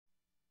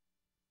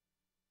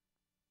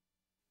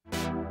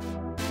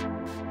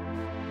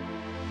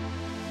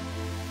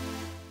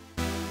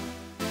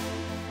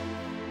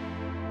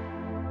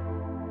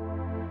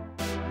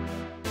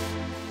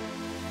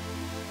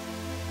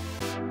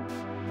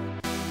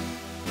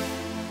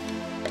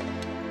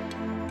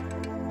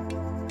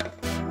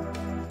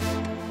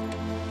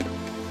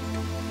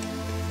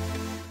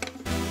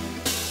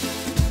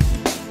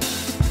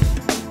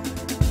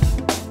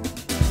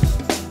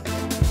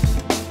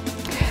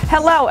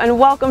Hello and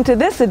welcome to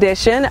this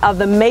edition of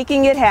the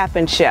Making It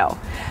Happen Show.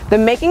 The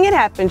Making It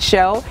Happen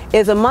Show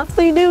is a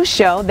monthly news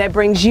show that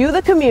brings you,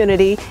 the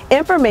community,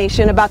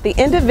 information about the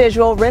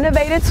individual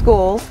renovated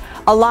schools,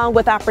 along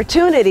with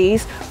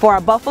opportunities for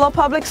our Buffalo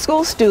Public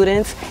School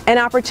students and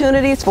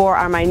opportunities for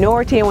our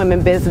minority and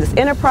women business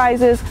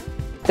enterprises.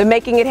 The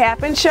Making It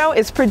Happen Show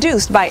is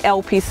produced by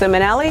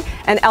LPCiminelli,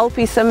 and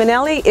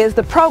LPCiminelli is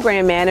the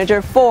program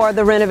manager for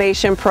the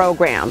Renovation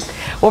program.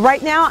 Well,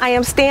 right now I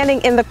am standing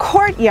in the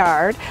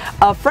courtyard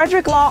of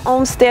Frederick Law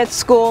Olmsted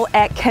School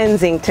at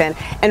Kensington,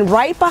 and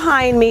right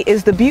behind me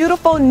is the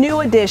beautiful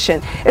new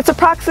addition. It's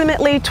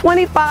approximately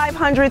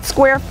 2,500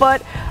 square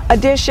foot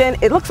addition.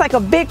 It looks like a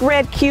big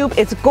red cube.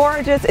 It's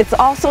gorgeous. It's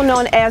also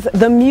known as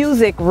the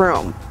music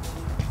room.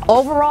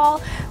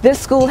 Overall, this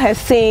school has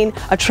seen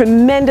a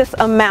tremendous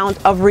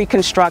amount of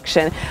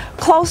reconstruction,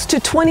 close to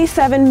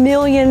 $27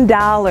 million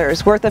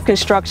worth of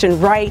construction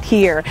right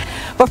here.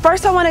 But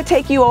first I want to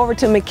take you over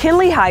to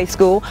McKinley High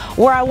School,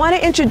 where I want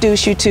to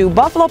introduce you to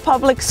Buffalo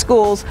Public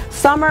Schools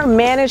Summer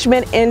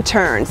Management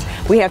Interns.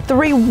 We have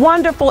three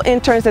wonderful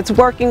interns that's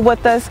working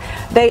with us.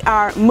 They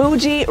are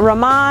Muje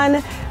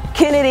Raman,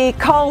 Kennedy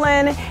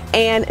Colin,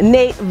 and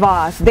Nate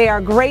Voss. They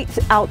are great,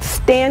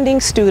 outstanding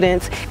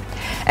students.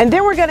 And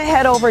then we're going to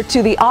head over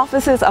to the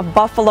offices of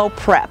Buffalo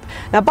Prep.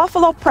 Now,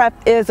 Buffalo Prep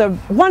is a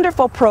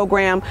wonderful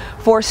program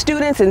for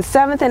students in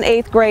 7th and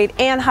 8th grade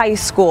and high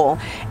school.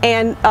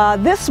 And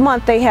this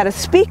month they had a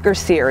speaker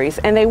series,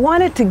 and they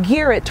wanted to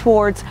gear it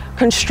towards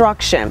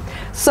construction.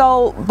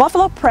 So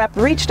Buffalo Prep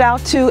reached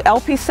out to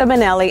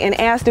LPCiminelli and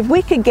asked if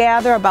we could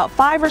gather about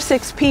 5 or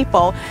 6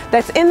 people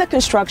that's in the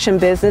construction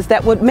business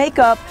that would make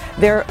up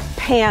their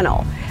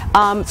panel.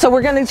 So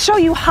we're going to show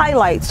you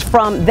highlights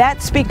from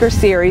that speaker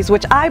series,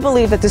 which I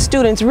believe that the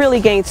students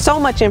really gained so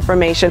much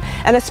information,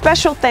 and a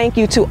special thank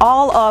you to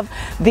all of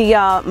the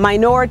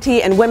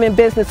minority and women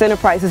business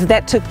enterprises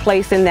that took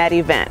place in that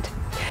event.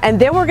 And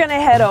then we're going to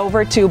head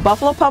over to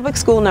Buffalo Public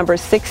School number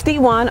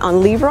 61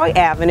 on Leroy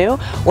Avenue,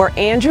 where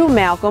Andrew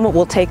Malcolm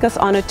will take us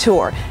on a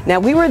tour. Now,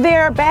 we were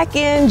there back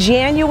in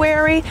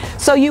January,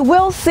 so you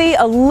will see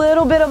a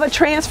little bit of a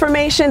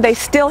transformation. They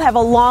still have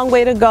a long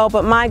way to go,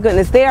 but my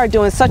goodness, they are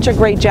doing such a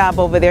great job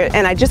over there,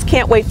 and I just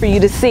can't wait for you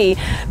to see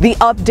the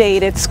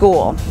updated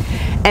school.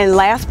 And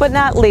last but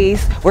not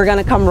least, we're going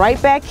to come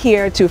right back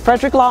here to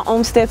Frederick Law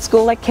Olmsted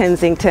School at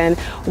Kensington,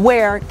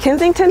 where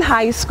Kensington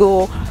High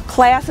School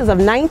classes of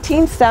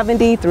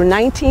 1970 through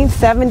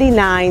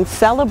 1979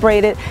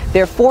 celebrated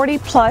their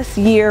 40-plus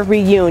year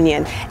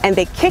reunion, and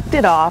they kicked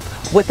it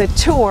off with a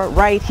tour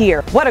right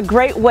here. What a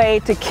great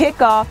way to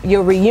kick off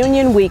your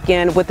reunion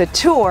weekend, with a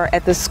tour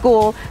at the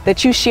school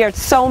that you shared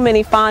so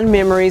many fond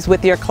memories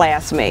with your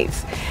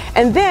classmates.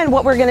 And then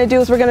what we're going to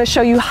do is we're going to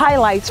show you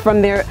highlights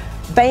from their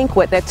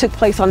banquet that took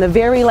place on the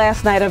very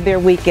last night of their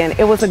weekend.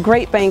 It was a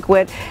great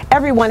banquet.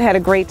 Everyone had a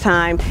great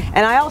time,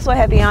 and I also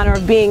had the honor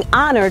of being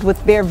honored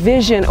with their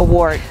Vision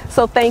Award.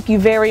 So thank you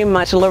very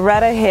much,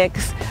 Lauretta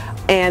Hicks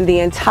and the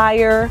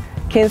entire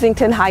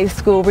Kensington High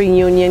School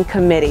Reunion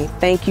Committee.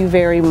 Thank you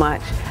very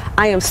much.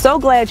 I am so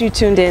glad you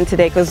tuned in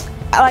today, because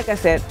like I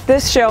said,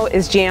 this show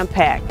is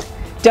jam-packed.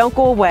 Don't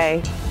go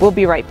away. We'll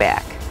be right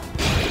back.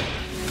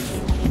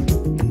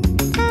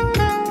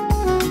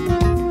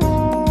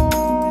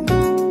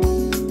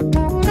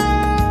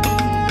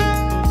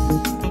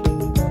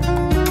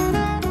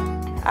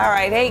 All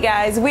right, hey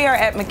guys, we are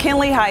at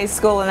McKinley High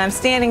School, and I'm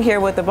standing here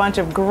with a bunch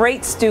of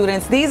great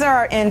students. These are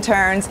our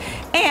interns,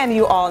 and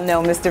you all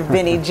know Mr.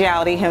 Vinny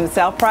Jowdy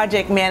himself,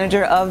 project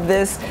manager of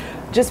this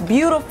just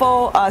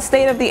beautiful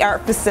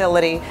state-of-the-art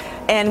facility.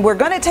 And we're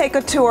going to take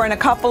a tour in a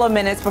couple of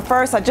minutes, but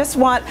first I just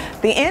want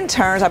the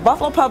interns, our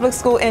Buffalo Public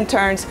School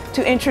interns,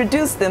 to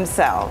introduce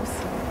themselves.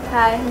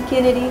 Hi, I'm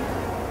Kennedy.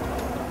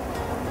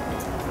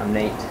 I'm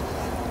Nate.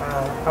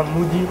 I'm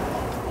Muje.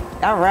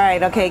 All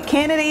right, okay,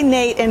 Kennedy,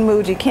 Nate, and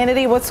Muje.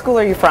 Kennedy, what school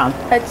are you from?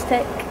 Datz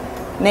Tech.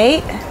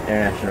 Nate?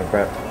 International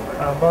Prep.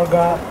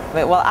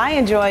 Well, I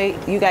enjoy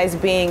you guys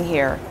being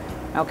here,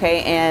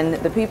 okay, and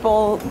the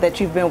people that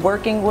you've been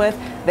working with,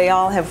 they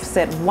all have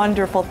said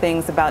wonderful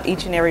things about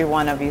each and every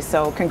one of you.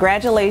 So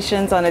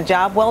congratulations on a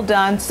job well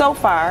done so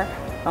far,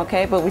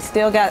 okay, but we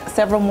still got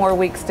several more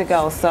weeks to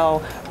go,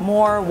 so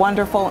more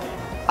wonderful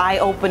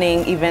eye-opening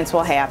events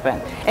will happen,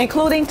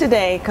 including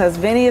today, because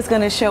Vinny is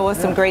going to show us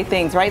some great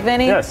things, right,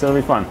 Vinny? Yes, it'll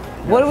be fun.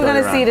 What are we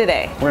going to see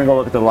today? We're going to go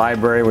look at the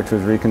library, which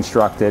was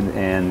reconstructed,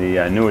 and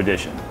the new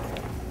addition.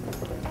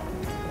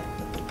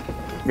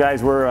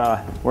 Guys, we're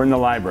in the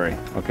library,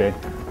 okay,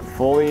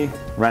 fully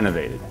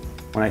renovated.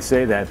 When I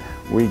say that,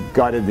 we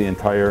gutted the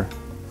entire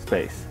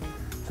space.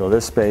 So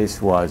this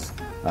space was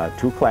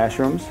 2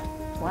 classrooms.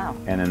 Wow.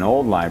 And an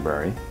old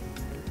library.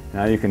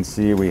 Now you can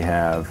see we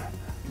have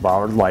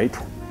bowered light,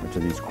 which are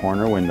these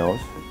corner windows.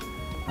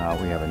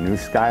 We have a new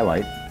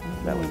skylight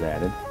that was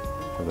added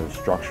for the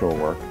structural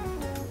work.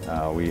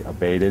 We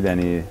abated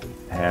any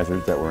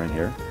hazards that were in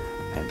here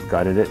and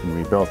gutted it and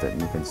rebuilt it.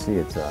 And you can see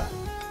it's a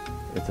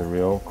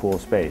real cool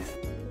space.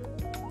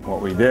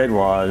 What we did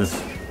was,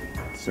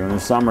 as soon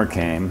as summer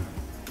came,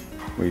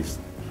 we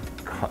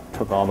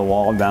took all the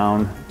wall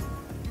down,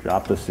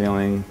 dropped the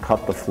ceiling,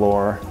 cut the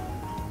floor,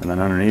 and then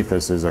underneath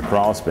this is a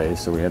crawl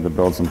space, so we had to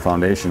build some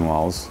foundation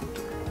walls.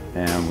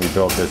 And we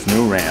built this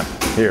new ramp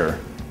here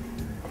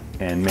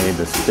and made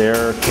the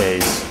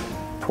staircase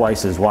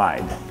twice as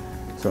wide.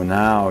 So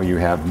now you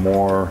have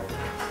more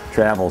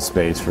travel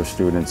space for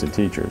students and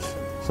teachers,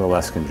 so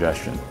less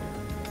congestion.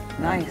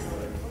 Nice.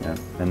 Yeah.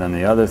 And then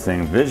the other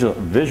thing,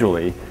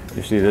 visually,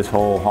 you see this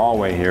whole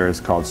hallway here is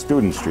called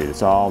Student Street.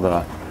 It's all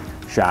the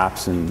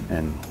shops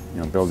and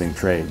building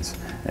trades.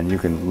 And you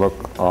can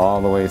look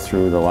all the way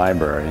through the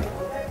library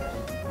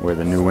where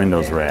the new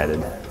windows were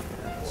added.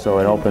 So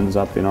it opens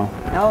up,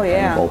 Oh,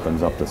 yeah. It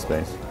opens up the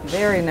space.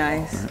 Very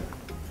nice. Right.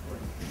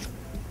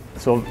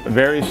 So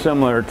very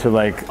similar to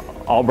like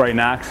Albright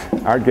Knox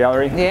Art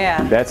Gallery.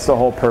 Yeah. That's the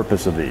whole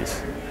purpose of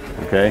these.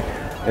 Okay,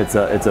 it's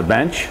a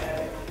bench,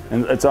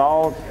 and it's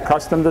all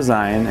custom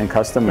designed and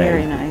custom made.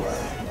 Very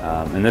nice.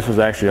 And this was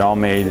actually all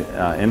made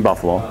in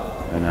Buffalo,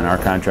 and then our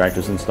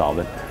contractors installed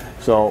it.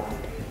 So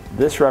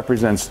this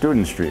represents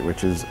Student Street,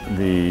 which is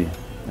the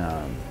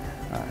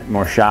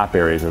more shop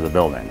areas of the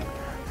building.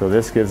 So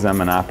this gives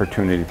them an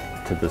opportunity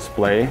to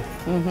display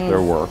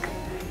their work.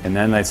 And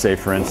then let's say,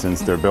 for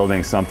instance, they're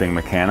building something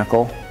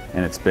mechanical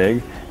and it's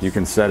big. You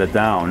can set it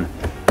down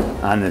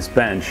on this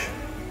bench,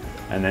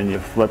 and then you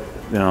flip,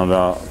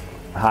 the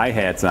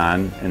hi-hats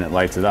on, and it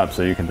lights it up,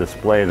 so you can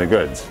display the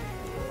goods.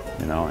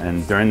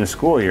 And during the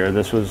school year,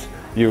 this was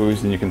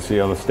used, and you can see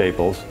all the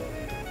staples.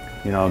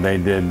 They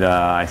did.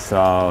 I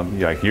saw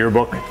like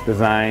yearbook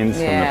designs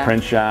from the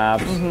print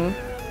shops,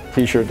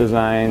 T-shirt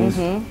designs,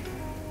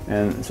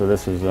 and so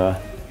this is a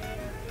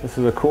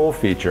cool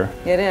feature.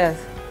 It is.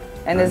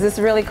 And is this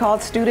really called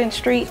Student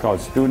Street? It's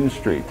called Student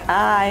Street.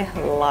 I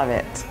love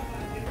it.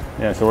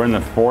 Yeah, so we're in the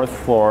 4th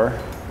floor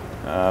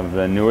of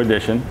the new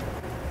addition,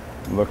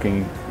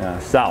 looking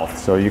south.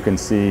 So you can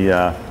see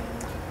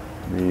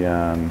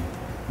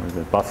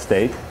Buff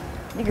State.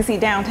 You can see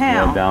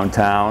downtown. Yeah,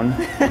 downtown.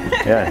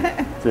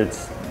 Yeah,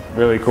 it's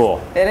really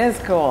cool. It is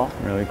cool.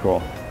 Really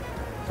cool.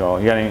 So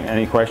you got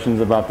any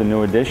questions about the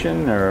new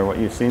addition or what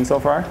you've seen so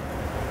far?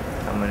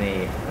 How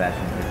many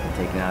classrooms have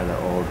been taken out of the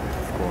old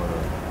school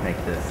to make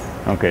this?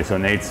 Okay, so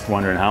Nate's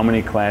wondering how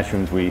many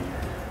classrooms we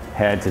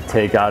had to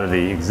take out of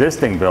the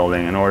existing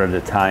building in order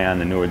to tie on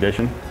the new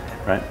addition,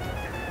 right?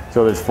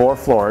 So there's 4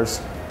 floors,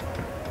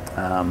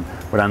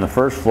 but on the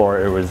first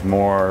floor it was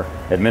more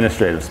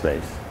administrative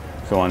space.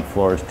 So on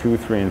floors 2,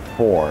 3, and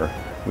 4,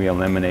 we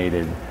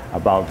eliminated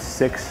about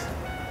 6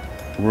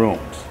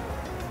 rooms.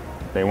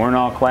 They weren't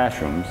all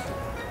classrooms.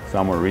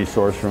 Some were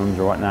resource rooms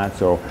or whatnot,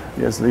 so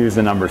just use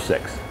the number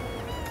 6.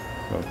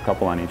 So a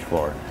couple on each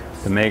floor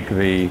to make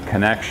the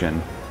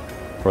connection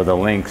for the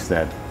links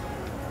that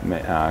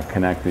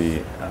connect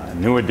the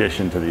new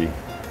addition to the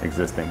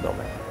existing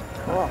building.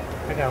 Cool.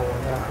 I got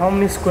one. How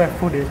many square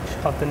footage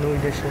of the new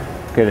addition?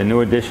 Okay, the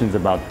new addition is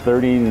about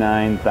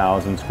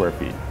 39,000 square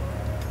feet.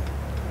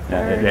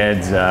 Yeah, it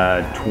adds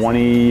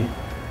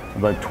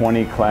about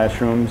 20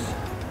 classrooms,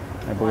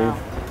 I believe. Wow.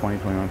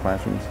 21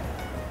 classrooms.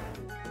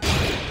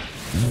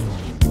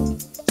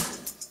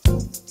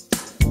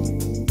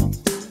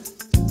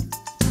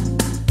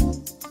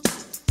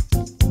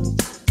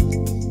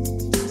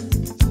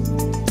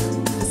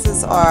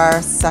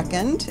 Our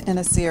second in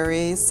a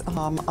series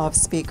of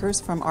speakers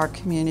from our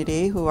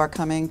community who are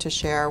coming to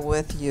share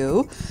with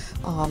you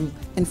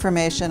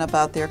information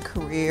about their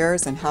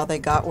careers and how they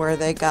got where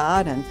they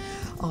got. And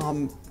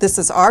this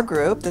is our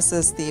group. This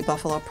is the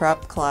Buffalo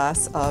Prep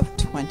class of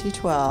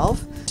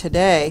 2012.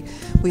 Today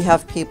we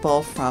have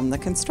people from the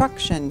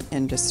construction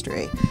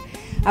industry.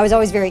 I was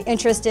always very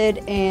interested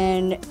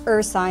in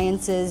earth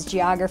sciences,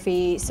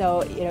 geography,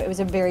 so it was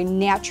a very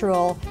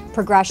natural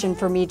progression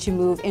for me to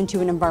move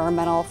into an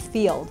environmental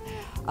field.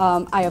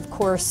 I, of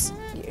course,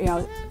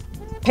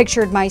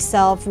 pictured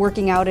myself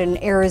working out in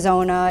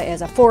Arizona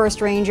as a forest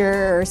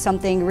ranger or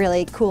something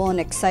really cool and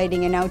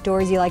exciting and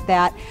outdoorsy like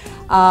that.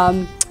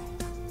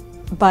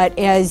 But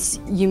as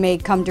you may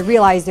come to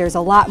realize, there's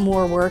a lot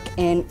more work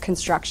in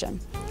construction.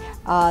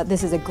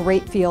 This is a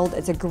great field.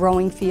 It's a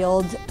growing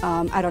field.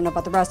 I don't know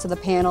about the rest of the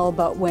panel,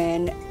 but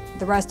when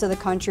the rest of the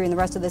country and the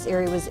rest of this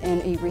area was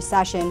in a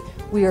recession,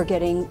 we are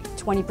getting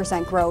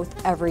 20% growth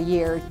every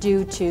year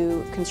due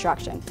to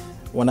construction.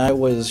 When I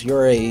was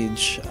your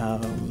age,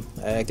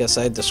 I guess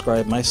I'd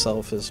describe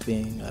myself as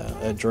being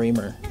a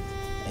dreamer.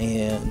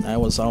 And I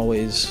was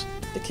always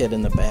the kid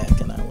in the back,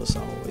 and I was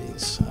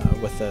always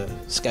with a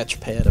sketch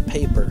pad of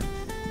paper,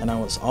 and I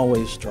was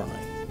always drawing,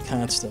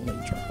 constantly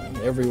drawing,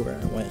 everywhere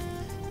I went.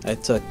 I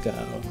took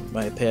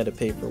my pad of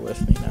paper with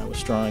me, and I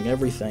was drawing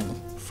everything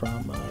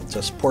from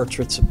just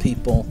portraits of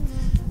people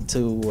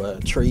to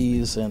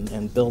trees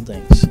and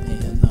buildings.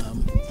 And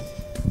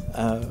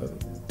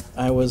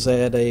I was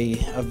at an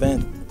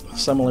event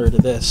similar to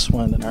this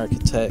when an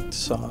architect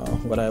saw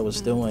what I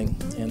was doing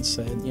and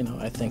said,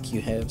 I think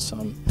you have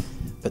some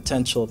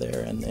potential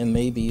there, and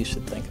maybe you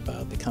should think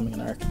about becoming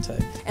an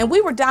architect. And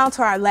we were down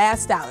to our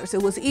last dollars.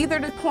 It was either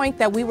the point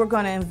that we were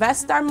going to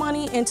invest our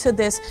money into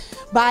this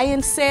buy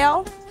and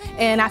sell,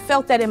 and I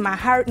felt that in my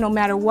heart, no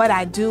matter what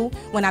I do,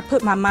 when I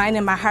put my mind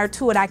and my heart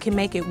to it, I can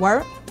make it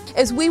work.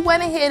 As we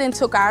went ahead and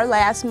took our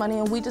last money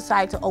and we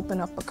decided to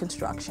open up a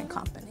construction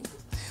company.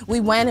 We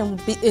went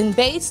and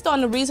based on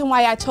the reason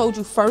why I told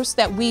you first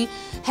that we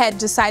had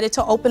decided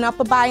to open up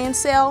a buy and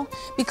sell,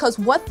 because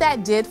what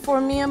that did for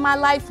me in my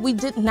life, we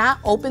did not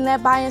open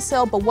that buy and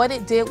sell, but what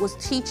it did was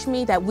teach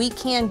me that we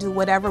can do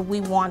whatever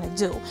we want to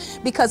do.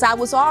 Because I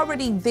was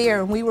already there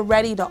and we were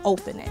ready to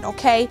open it,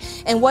 okay?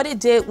 And what it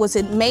did was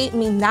it made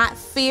me not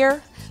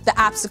fear the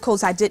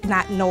obstacles I did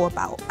not know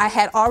about. I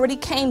had already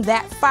came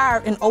that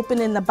far in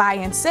opening the buy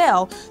and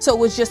sell, so it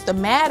was just a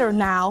matter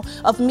now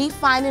of me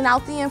finding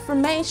out the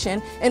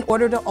information in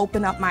order to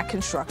open up my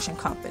construction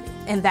company.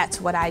 And that's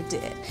what I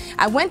did.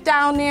 I went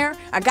down there,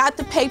 I got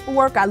the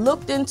paperwork, I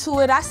looked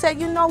into it, I said,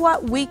 you know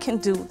what, we can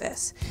do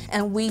this.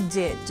 And we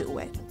did do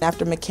it.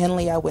 After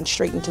McKinley, I went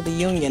straight into the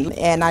union,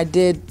 and I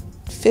did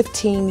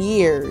 15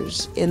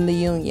 years in the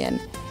union.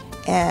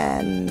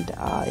 And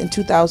in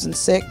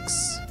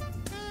 2006,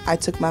 I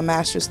took my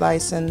master's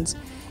license,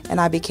 and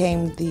I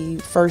became the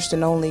first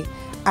and only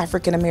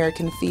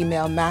African-American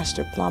female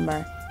master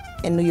plumber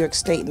in New York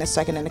State and the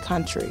second in the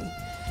country.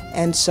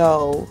 And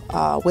so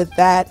with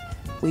that,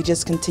 we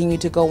just continue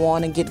to go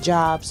on and get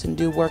jobs and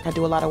do work. I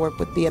do a lot of work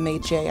with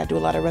BMHA. I do a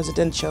lot of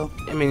residential.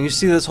 I mean, you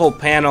see this whole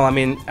panel. I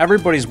mean,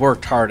 everybody's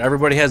worked hard.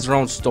 Everybody has their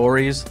own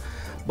stories,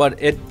 but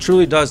it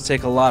truly does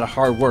take a lot of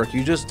hard work.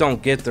 You just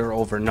don't get there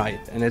overnight,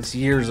 and it's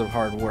years of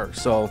hard work.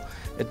 So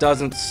it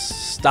doesn't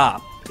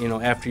stop. You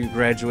know, after you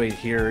graduate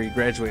here, you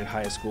graduate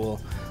high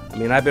school. I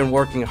mean, I've been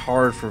working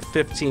hard for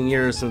 15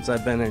 years since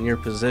I've been in your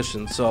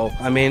position. So,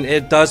 I mean,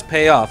 it does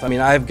pay off. I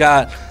mean, I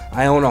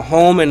own a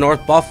home in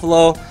North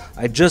Buffalo.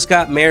 I just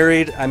got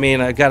married. I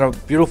mean, I got a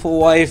beautiful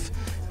wife,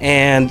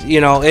 and you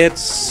know, it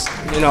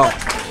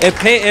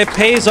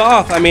pays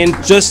off. I mean,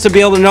 just to be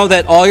able to know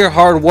that all your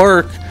hard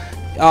work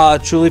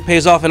truly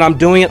pays off, and I'm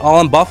doing it all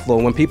in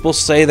Buffalo. When people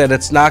say that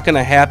it's not going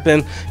to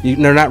happen,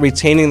 they're not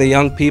retaining the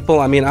young people,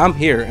 I mean, I'm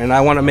here and I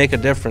want to make a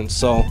difference.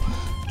 So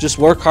just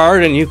work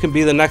hard and you can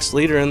be the next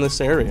leader in this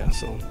area.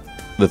 So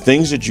the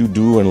things that you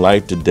do in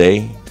life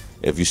today,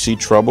 if you see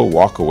trouble,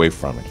 walk away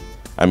from it.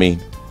 I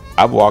mean,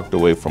 I've walked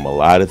away from a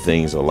lot of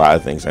things,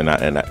 and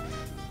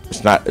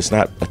it's not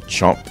a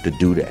chump to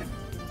do that,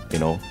 you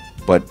know.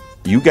 But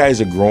you guys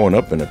are growing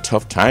up in a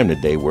tough time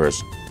today where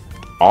it's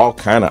all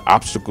kind of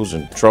obstacles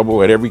and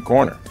trouble at every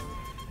corner.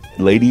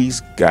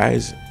 Ladies,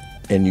 guys,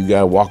 and you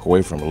gotta walk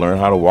away from it. Learn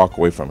how to walk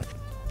away from it.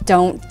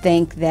 Don't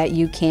think that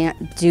you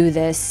can't do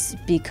this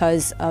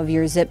because of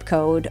your zip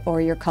code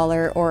or your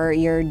color or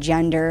your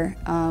gender.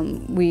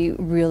 We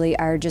really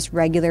are just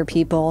regular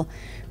people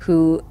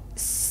who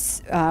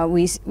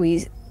we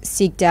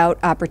seeked out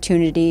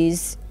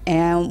opportunities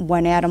and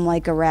went at them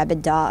like a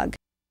rabid dog.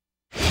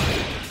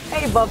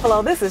 Hey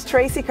Buffalo, this is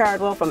Tracy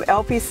Cardwell from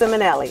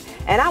LPCiminelli,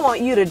 and I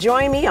want you to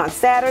join me on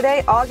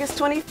Saturday, August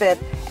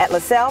 25th at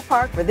LaSalle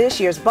Park for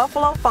this year's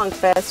Buffalo Funk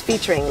Fest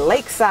featuring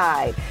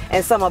Lakeside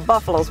and some of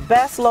Buffalo's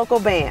best local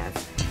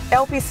bands.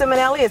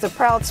 LPCiminelli is a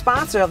proud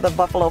sponsor of the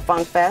Buffalo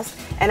Funk Fest,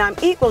 and I'm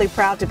equally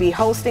proud to be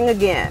hosting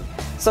again.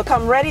 So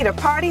come ready to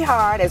party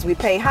hard as we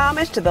pay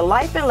homage to the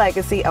life and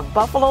legacy of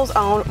Buffalo's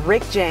own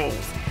Rick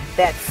James.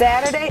 That's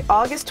Saturday,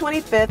 August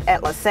 25th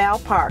at LaSalle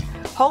Park.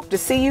 Hope to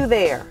see you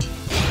there.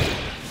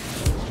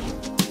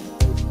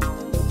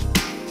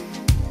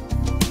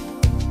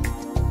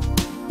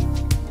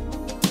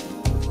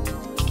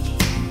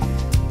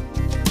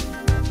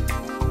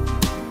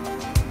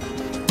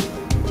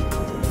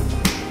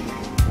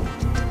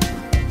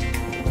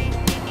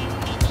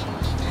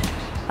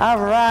 All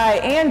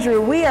right,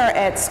 Andrew, we are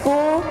at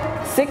School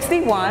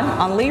 61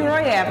 on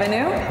Leroy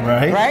Avenue.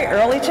 Right,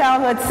 Early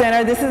Childhood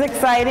Center. This is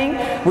exciting.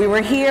 We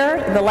were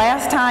here the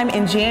last time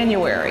in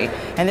January,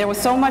 and there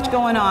was so much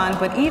going on,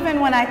 but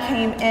even when I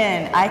came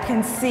in, I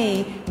can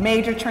see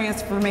major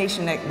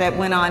transformation that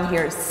went on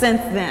here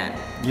since then.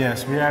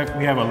 Yes, we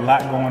have a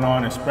lot going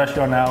on,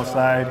 especially on the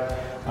outside.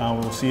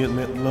 We'll see it a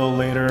little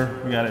later.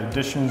 We got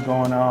additions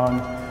going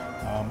on.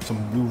 Some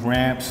new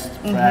ramps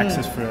for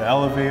access for the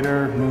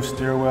elevator, new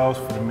stairwells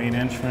for the main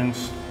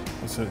entrance.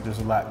 So there's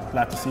a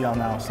lot to see on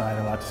the outside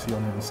and a lot to see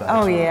on the inside.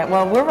 Oh yeah,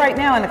 well we're right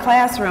now in the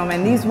classroom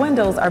and these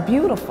windows are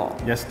beautiful.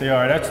 Yes they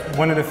are. That's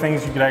one of the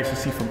things you could actually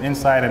see from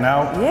inside and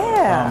out.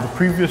 Yeah. The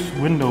previous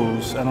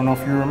windows, I don't know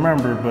if you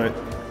remember, but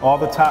all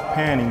the top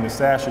panning, the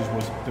sashes,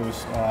 there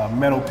was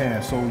metal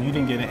pan, so you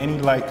didn't get any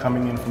light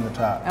coming in from the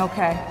top.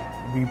 Okay.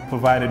 We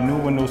provided new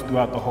windows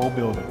throughout the whole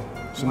building.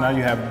 So now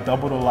you have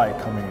double the light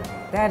coming in.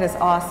 That is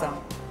awesome.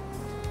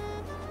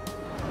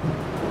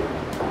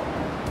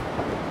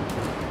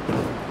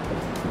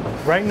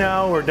 Right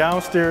now we're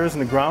downstairs in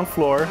the ground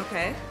floor.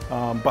 Okay.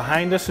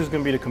 Behind us is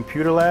going to be the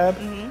computer lab.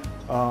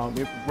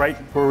 Right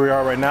where we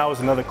are right now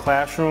is another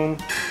classroom.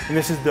 And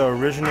this is the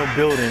original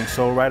building.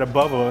 So right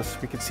above us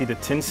we can see the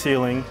tin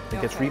ceiling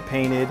that gets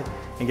repainted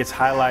and gets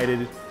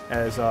highlighted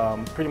as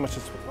pretty much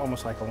just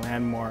almost like a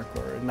landmark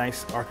or a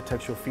nice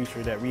architectural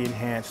feature that we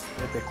enhanced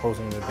at the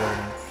closing of the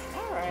building.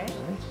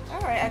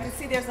 All right. I can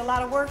see there's a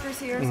lot of workers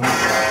here. So.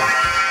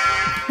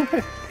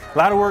 A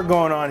lot of work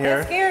going on here.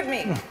 That scared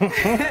me.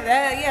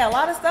 Yeah, a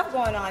lot of stuff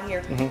going on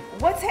here.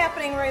 What's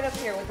happening right up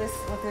here with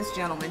this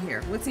gentleman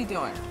here? What's he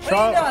doing? What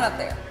are you doing up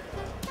there?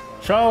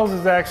 Charles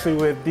is actually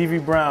with D.V.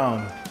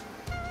 Brown,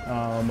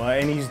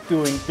 and he's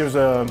doing. There's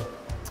a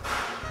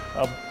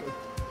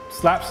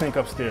slop sink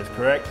upstairs,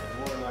 correct?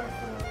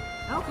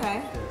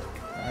 Okay.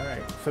 All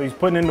right. So he's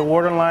putting in the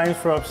water lines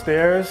for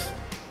upstairs,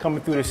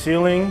 coming through the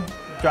ceiling,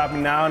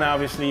 dropping down.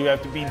 Obviously, you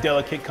have to be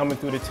delicate coming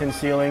through the tin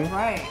ceiling.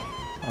 Right.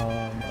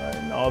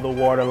 And all the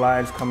water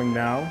lines coming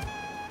down.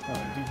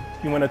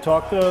 You want to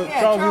talk to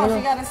Charles? Charles,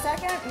 you got a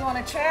second? You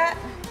want to chat?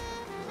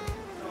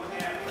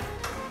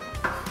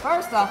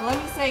 First off, let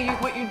me say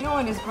what you're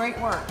doing is great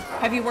work.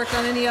 Have you worked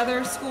on any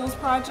other schools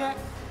project?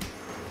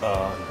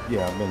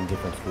 Yeah, I've been in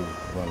different schools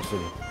around the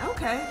city.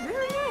 Okay,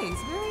 very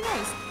nice, very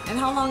nice. And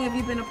how long have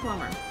you been a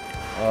plumber?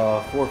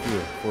 Fourth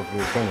year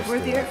apprentice.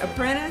 Fourth year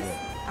apprentice?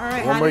 Yeah. All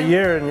right. One more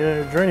year and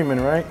you're a journeyman,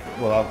 right?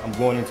 Well, I'm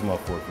going into my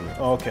 4th year.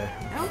 Oh, okay.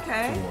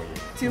 Okay.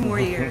 2 more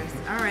years.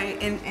 All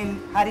right. And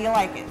how do you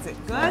like it? Is it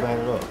good? Not bad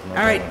at all. All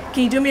right.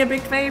 Can you do me a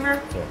big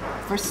favor? Sure.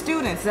 For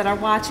students that are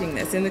watching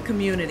this in the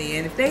community,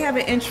 and if they have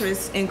an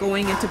interest in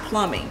going into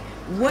plumbing,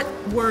 what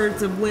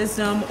words of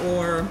wisdom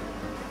or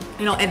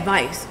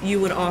advice you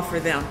would offer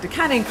them to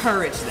kind of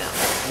encourage them?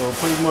 Well,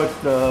 pretty much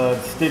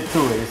stick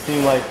to it. It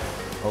seemed like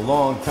a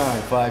long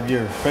time,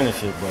 5-year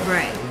apprenticeship, but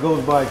it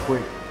goes by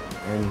quick,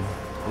 and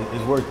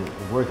it's worth it.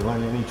 It's worth it.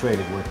 Learning any trade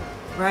is worth it.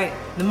 Right.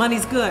 The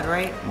money's good,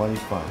 right?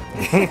 Money's fine.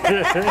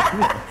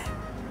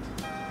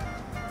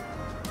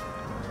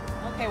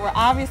 Okay, we're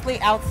obviously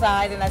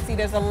outside, and I see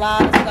there's a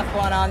lot of stuff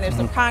going on. There's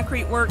some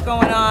concrete work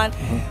going on.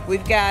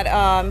 We've got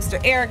Mr.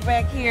 Eric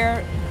back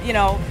here,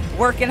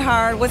 working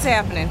hard. What's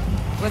happening?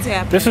 What's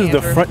happening? This is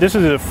the front. This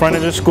is the front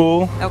of the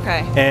school.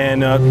 Okay.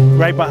 And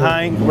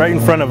right in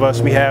front of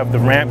us, we have the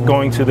ramp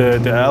going to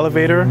the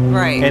elevator.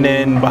 Right. And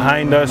then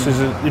behind us is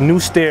a new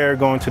stair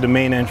going to the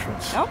main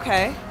entrance.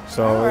 Okay.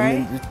 So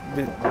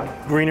the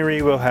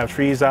greenery, we'll have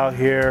trees out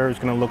here. It's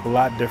going to look a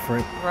lot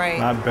different. Right.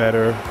 A lot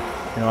better.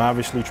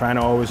 Obviously trying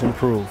to always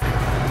improve.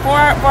 For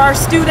our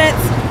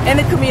students in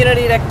the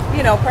community that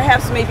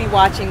perhaps may be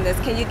watching this,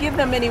 can you give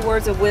them any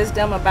words of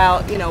wisdom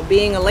about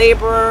being a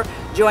laborer,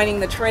 joining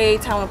the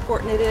trades, how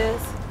important it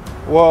is?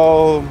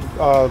 Well,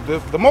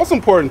 the most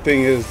important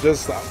thing is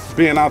just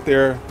being out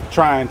there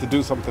trying to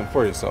do something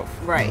for yourself.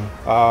 Right.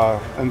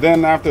 And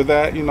then after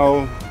that,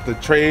 the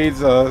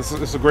trades,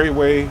 it's a great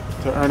way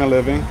to earn a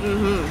living.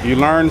 You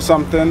learn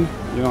something,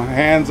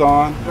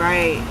 hands-on.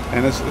 Right.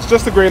 And it's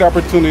just a great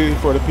opportunity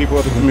for the people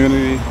of the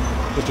community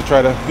just to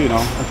try to,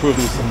 improve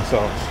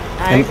themselves.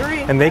 I agree.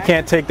 And they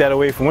can't take that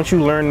away from. Once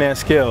you learn that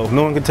skill,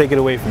 no one can take it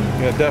away from you.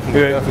 Yeah,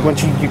 definitely.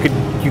 Once you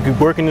could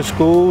work in the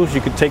schools,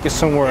 you could take it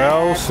somewhere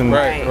else, and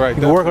you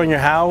can work on your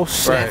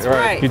house.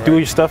 Right. You do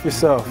your stuff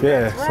yourself.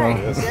 That's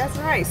right. That's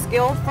right.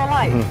 Skilled for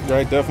life.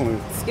 Right, definitely.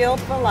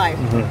 Skilled for life.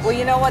 Well,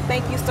 you know what?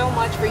 Thank you so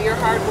much for your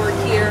hard work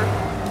here.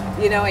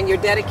 And your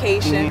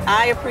dedication.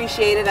 I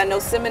appreciate it. I know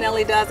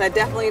Ciminelli does. I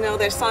definitely know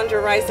that Sandra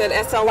Rice at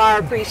SLR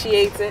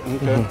appreciates it.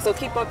 Okay. So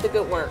keep up the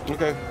good work.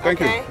 Okay. Thank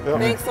you. Yep.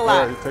 Thanks a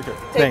lot. All right, take care.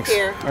 Take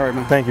care. All right,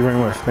 man. Thank you very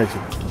much. Thank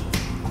you.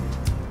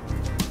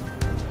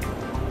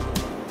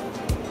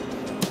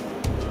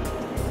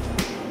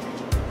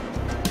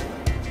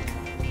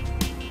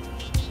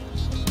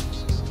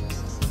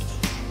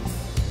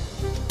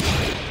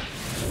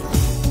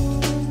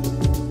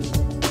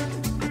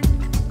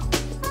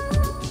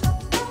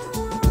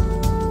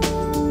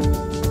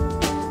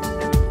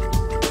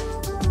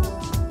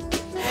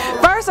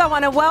 I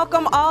want to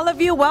welcome all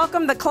of you.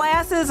 Welcome the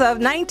classes of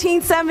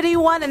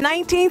 1971 and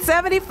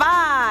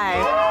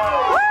 1975.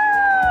 Woo!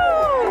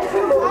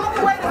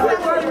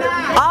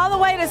 All the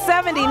way to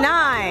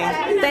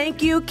 79.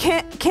 Thank you,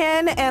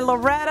 Ken and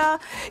Lauretta.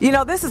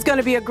 This is going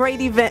to be a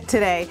great event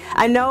today.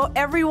 I know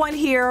everyone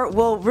here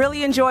will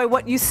really enjoy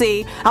what you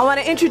see. I want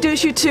to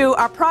introduce you to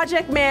our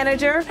project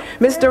manager,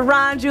 Mr.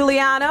 Ron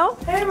Giuliano.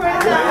 Hey,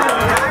 Ron.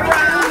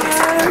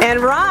 And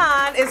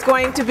Ron is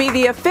going to be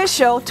the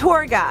official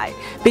tour guide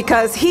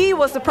because he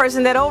was the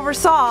person that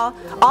oversaw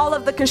all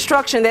of the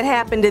construction that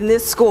happened in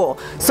this school.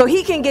 So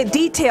he can get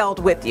detailed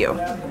with you.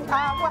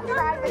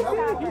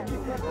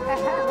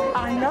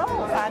 I know.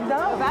 I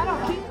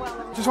don't keep well.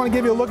 Just want to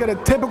give you a look at a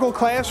typical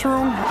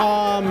classroom.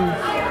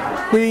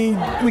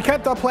 We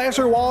kept up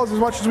plaster walls as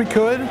much as we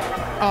could.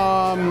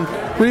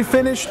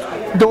 Refinished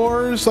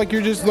doors,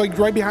 like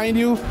right behind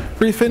you.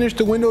 Refinished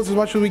the windows as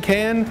much as we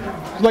can.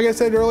 Like I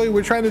said earlier,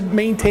 we're trying to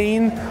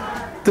maintain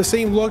the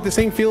same look, the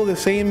same feel, the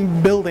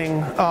same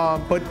building,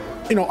 but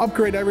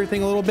upgrade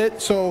everything a little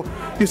bit. So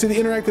you see the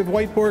interactive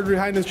whiteboard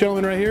behind this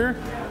gentleman right here.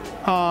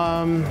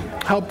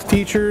 Help the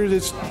teachers.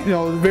 It's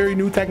very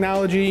new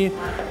technology.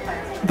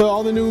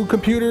 All the new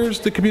computers,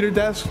 the computer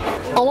desk.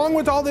 Along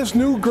with all this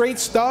new great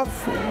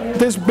stuff,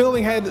 this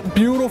building had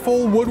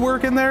beautiful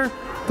woodwork in there.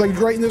 Like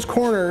right in this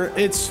corner,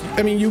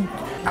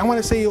 I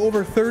want to say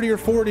over 30 or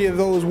 40 of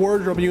those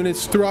wardrobe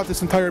units throughout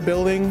this entire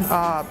building.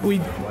 We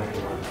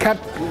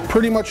kept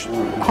pretty much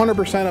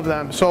 100% of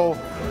them. So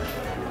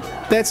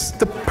that's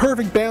the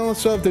perfect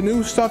balance of the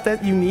new stuff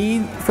that you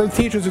need for the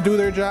teachers to do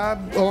their job,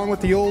 along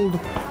with the old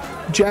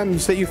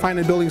gems that you find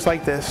in buildings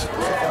like this.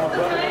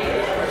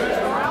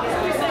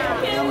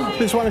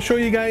 Just want to show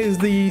you guys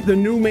the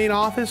new main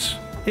office.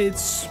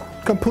 It's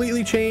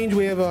completely changed.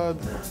 We have a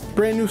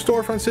brand new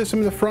storefront system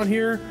in the front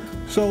here,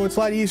 so it's a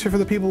lot easier for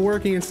the people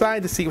working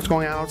inside to see what's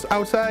going on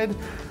outside.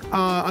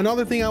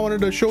 Another thing I wanted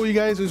to show you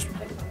guys is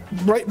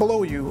right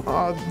below you.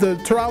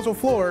 The terrazzo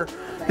floor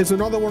is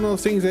another one of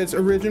those things that's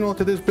original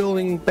to this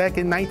building back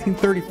in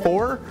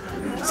 1934.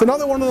 It's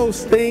another one of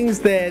those things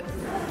that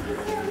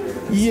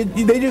you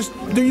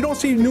don't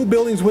see new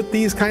buildings with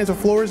these kinds of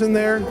floors in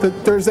there.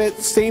 There's that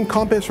same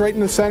compass right in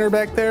the center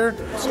back there.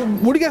 So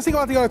what do you guys think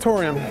about the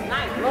auditorium?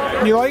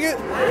 You like it?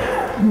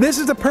 This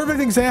is the perfect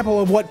example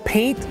of what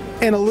paint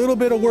and a little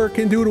bit of work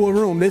can do to a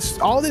room.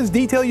 All this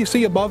detail you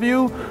see above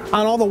you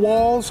on all the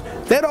walls,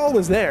 that all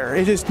was there.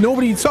 It's just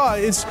nobody saw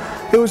it.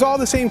 It was all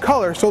the same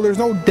color, so there's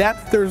no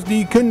depth.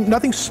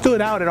 Nothing stood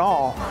out at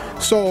all.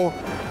 So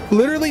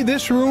literally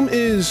this room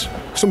is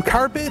some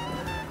carpet.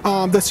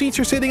 The seats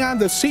you're sitting on,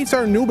 the seats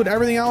are new, but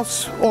everything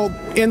else, well,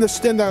 and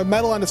the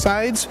metal on the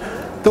sides,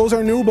 those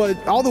are new, but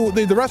all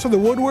the rest of the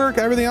woodwork,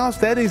 everything else,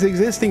 that is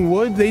existing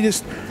wood. They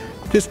just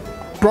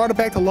brought it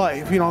back to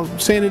life, you know,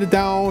 sanded it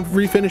down,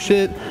 refinished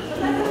it.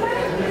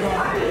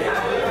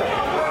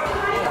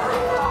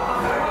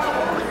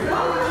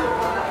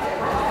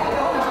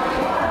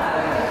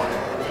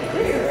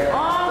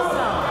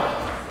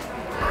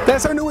 Awesome.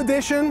 That's our new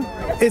addition.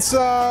 It's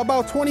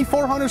about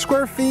 2,400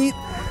 square feet.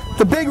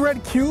 The big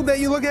red cube that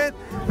you look at,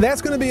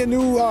 that's going to be a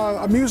new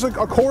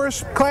a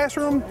chorus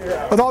classroom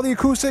with all the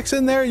acoustics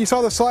in there. You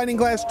saw the sliding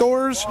glass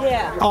doors.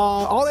 Yeah.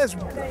 All that's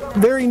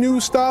very new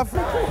stuff.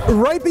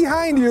 Right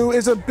behind you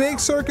is a big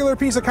circular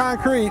piece of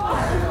concrete.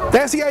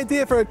 That's the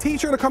idea for a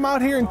teacher to come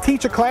out here and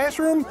teach a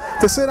classroom,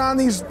 to sit on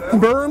these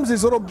berms,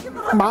 these little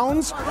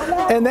mounds,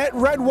 and that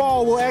red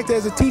wall will act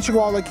as a teaching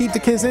wall to keep the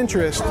kids'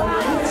 interest.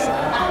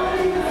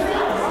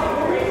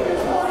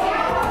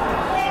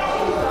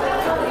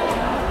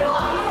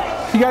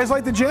 You guys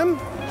like the gym?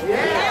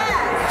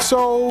 Yeah!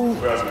 So,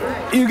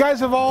 you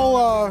guys have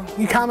all,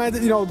 you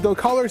commented, you know, the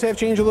colors have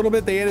changed a little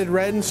bit. They added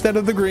red instead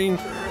of the green.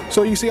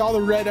 So you see all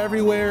the red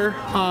everywhere.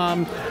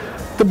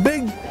 The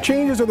big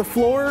changes are the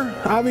floor.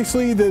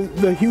 Obviously,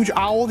 the huge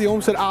owl, the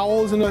Olmsted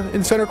owl is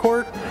in center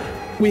court.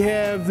 We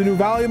have the new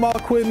volleyball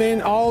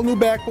equipment, all new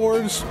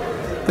backboards,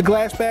 the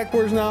glass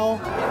backboards now.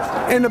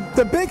 And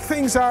the big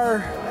things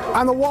are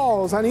on the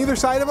walls on either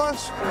side of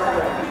us.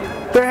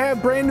 They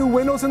have brand new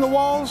windows in the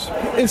walls,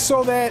 and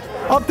so that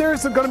up there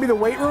is going to be the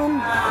weight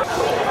room.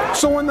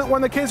 So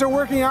when the kids are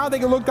working out, they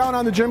can look down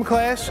on the gym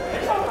class.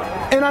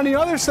 And on the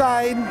other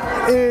side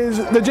is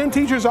the gym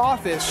teacher's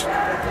office.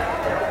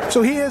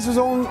 So he has his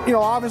own, you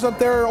know, office up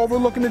there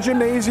overlooking the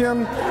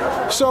gymnasium.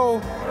 So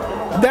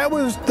that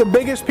was the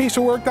biggest piece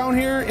of work down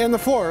here, and the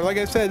floor. Like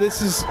I said,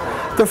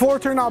 the floor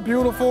turned out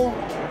beautiful.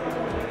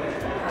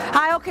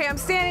 Hi, okay, I'm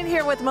standing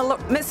here with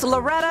Miss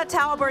Lauretta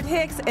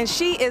Tolbert-Hicks, and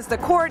she is the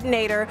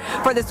coordinator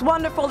for this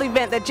wonderful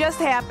event that just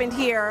happened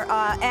here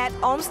at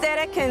Olmsted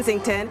at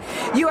Kensington.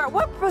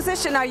 What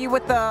position are you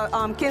with the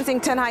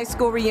Kensington High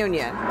School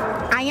reunion?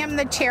 I am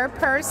the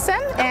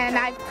chairperson, and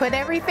I've put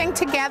everything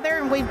together,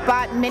 and we've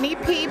brought many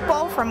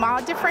people from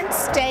all different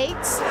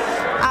states.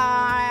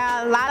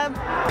 A lot of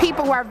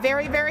people are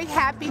very, very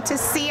happy to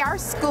see our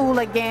school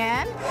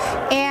again,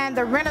 and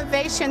the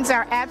renovations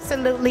are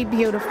absolutely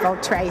beautiful,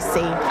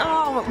 Tracy.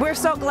 Oh, we're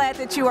so glad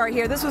that you are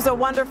here. This was a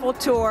wonderful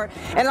tour,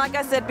 and like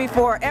I said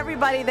before,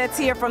 everybody that's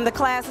here from the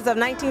classes of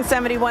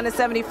 1971 to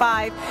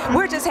 75,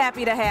 we're just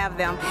happy to have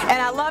them.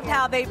 And I loved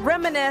how they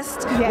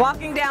reminisced,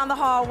 walking down the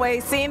hallway,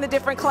 seeing the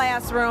different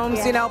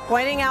classrooms, you know,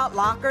 pointing out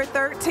Locker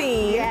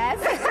 13. Yes.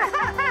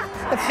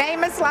 The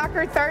famous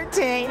Locker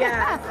 13.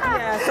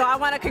 Yeah. So I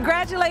want to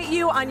congratulate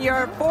you on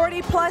your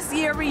 40-plus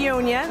year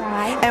reunion,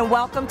 and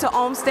welcome to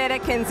Olmsted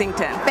at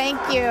Kensington. Thank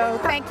you.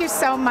 Thank you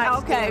so much.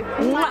 Okay.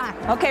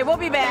 Okay, we'll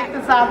be back.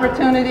 Take this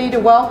opportunity to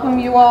welcome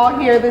you all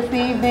here this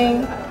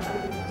evening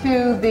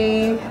to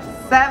the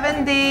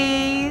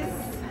 70s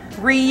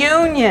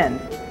reunion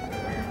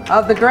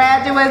of the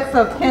graduates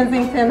of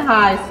Kensington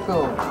High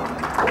School.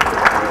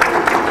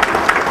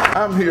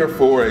 I'm here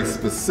for a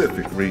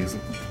specific reason.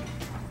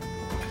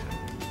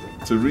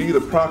 To read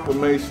a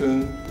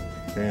proclamation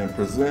and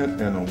present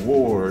an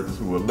award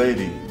to a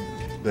lady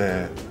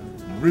that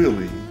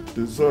really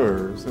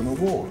deserves an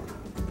award.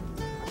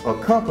 A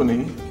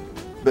company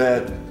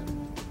that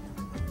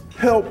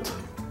helped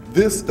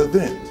this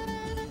event.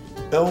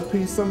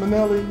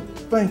 LPCiminelli,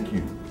 thank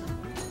you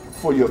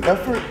for your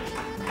effort,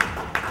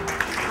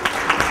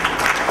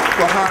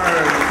 for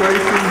hiring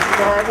Tracy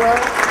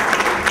Jordan-Cardwell,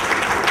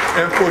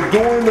 and for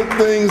doing the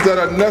things that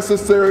are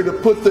necessary to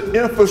put the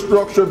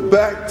infrastructure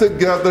back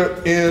together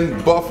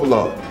in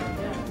Buffalo.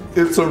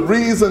 It's a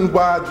reason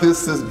why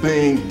this is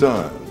being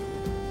done.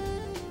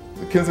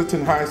 The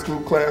Kensington High School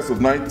class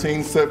of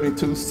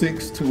 1972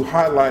 seeks to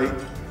highlight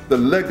the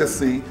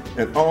legacy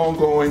and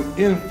ongoing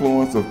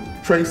influence of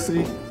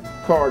Tracy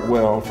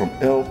Cardwell from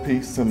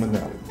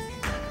LPCiminelli,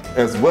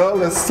 as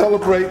well as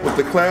celebrate with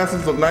the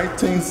classes of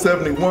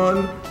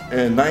 1971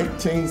 and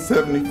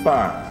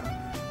 1975.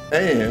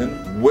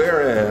 And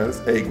whereas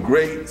a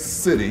great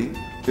city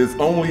is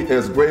only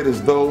as great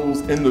as those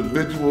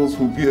individuals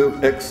who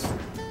give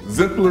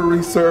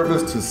exemplary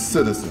service to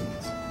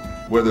citizens,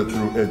 whether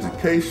through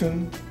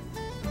education,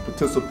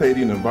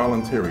 participating in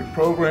voluntary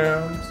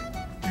programs,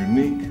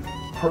 unique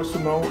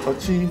personal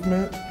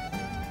achievement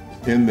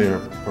in their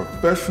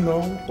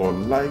professional or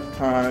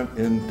lifetime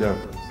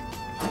endeavors,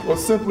 or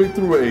simply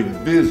through a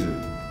vision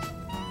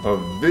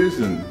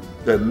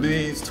that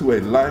leads to a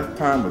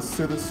lifetime of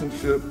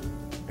citizenship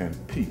and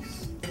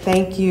peace.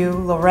 Thank you,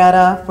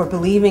 Lauretta, for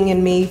believing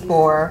in me,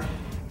 for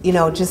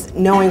just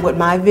knowing what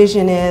my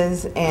vision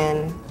is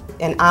and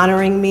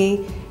honoring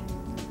me.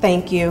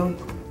 Thank you.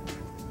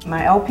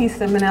 My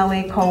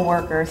LPCiminelli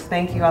co-workers,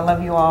 thank you. I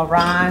love you all.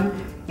 Ron,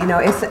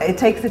 it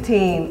takes a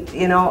team.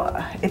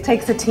 It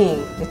takes a team.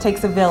 It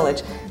takes a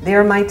village.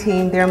 They're my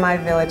team. They're my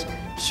village.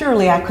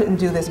 Surely I couldn't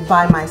do this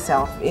by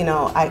myself.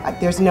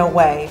 There's no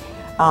way.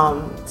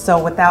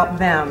 So without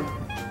them,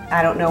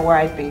 I don't know where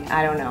I'd be.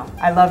 I don't know.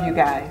 I love you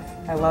guys.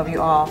 I love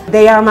you all.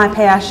 They are my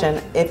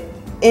passion. If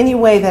any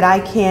way that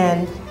I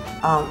can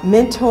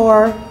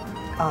mentor,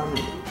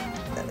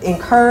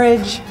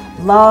 encourage,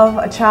 love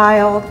a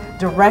child,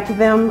 direct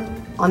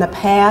them on a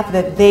path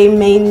that they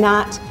may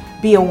not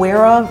be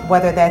aware of,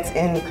 whether that's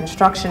in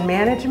construction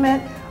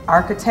management,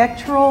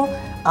 architectural,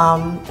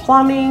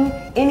 plumbing,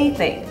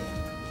 anything.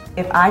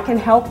 If I can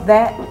help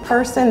that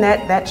person,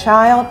 that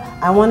child,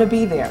 I want to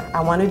be there.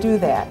 I want to do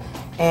that.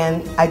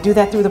 And I do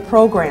that through the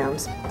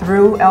programs,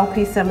 through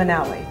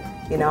LPCiminelli.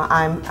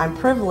 I'm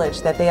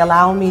privileged that they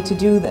allow me to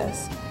do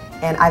this.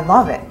 And I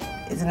love it.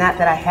 It's not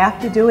that I have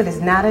to do it.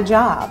 It's not a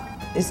job.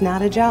 It's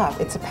not a job.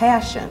 It's a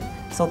passion.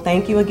 So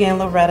thank you again,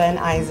 Lauretta and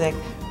Isaac,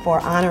 for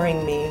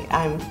honoring me.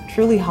 I'm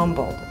truly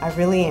humbled. I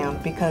really am,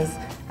 because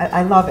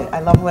I love it. I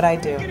love what I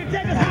do. Take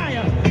us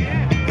higher.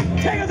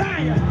 Take us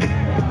higher.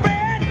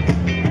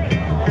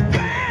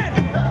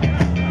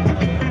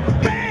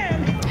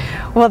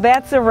 Well,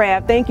 that's a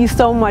wrap. Thank you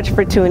so much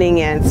for tuning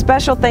in.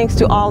 Special thanks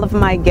to all of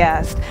my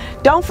guests.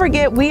 Don't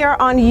forget, we are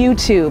on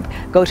YouTube.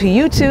 Go to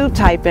YouTube,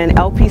 type in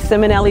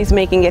LPCiminelli's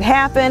Making It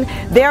Happen.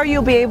 There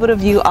you'll be able to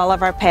view all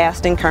of our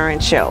past and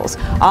current shows.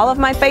 All of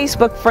my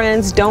Facebook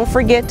friends, don't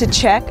forget to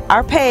check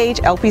our page,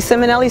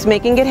 LPCiminelli's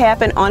Making It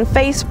Happen, on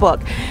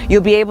Facebook.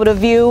 You'll be able to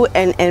view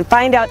and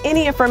find out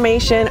any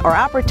information or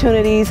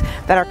opportunities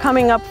that are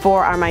coming up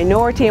for our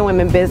minority and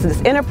women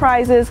business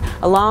enterprises,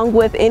 along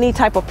with any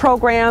type of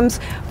programs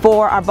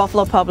for our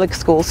Buffalo Public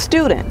School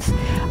students.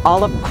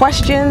 All of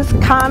questions,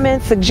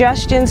 comments,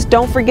 suggestions,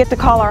 don't forget to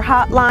call our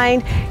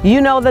hotline. You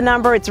know the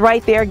number, it's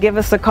right there. Give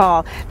us a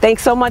call.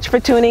 Thanks so much for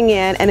tuning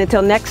in, and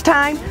until next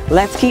time,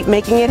 let's keep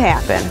making it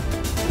happen.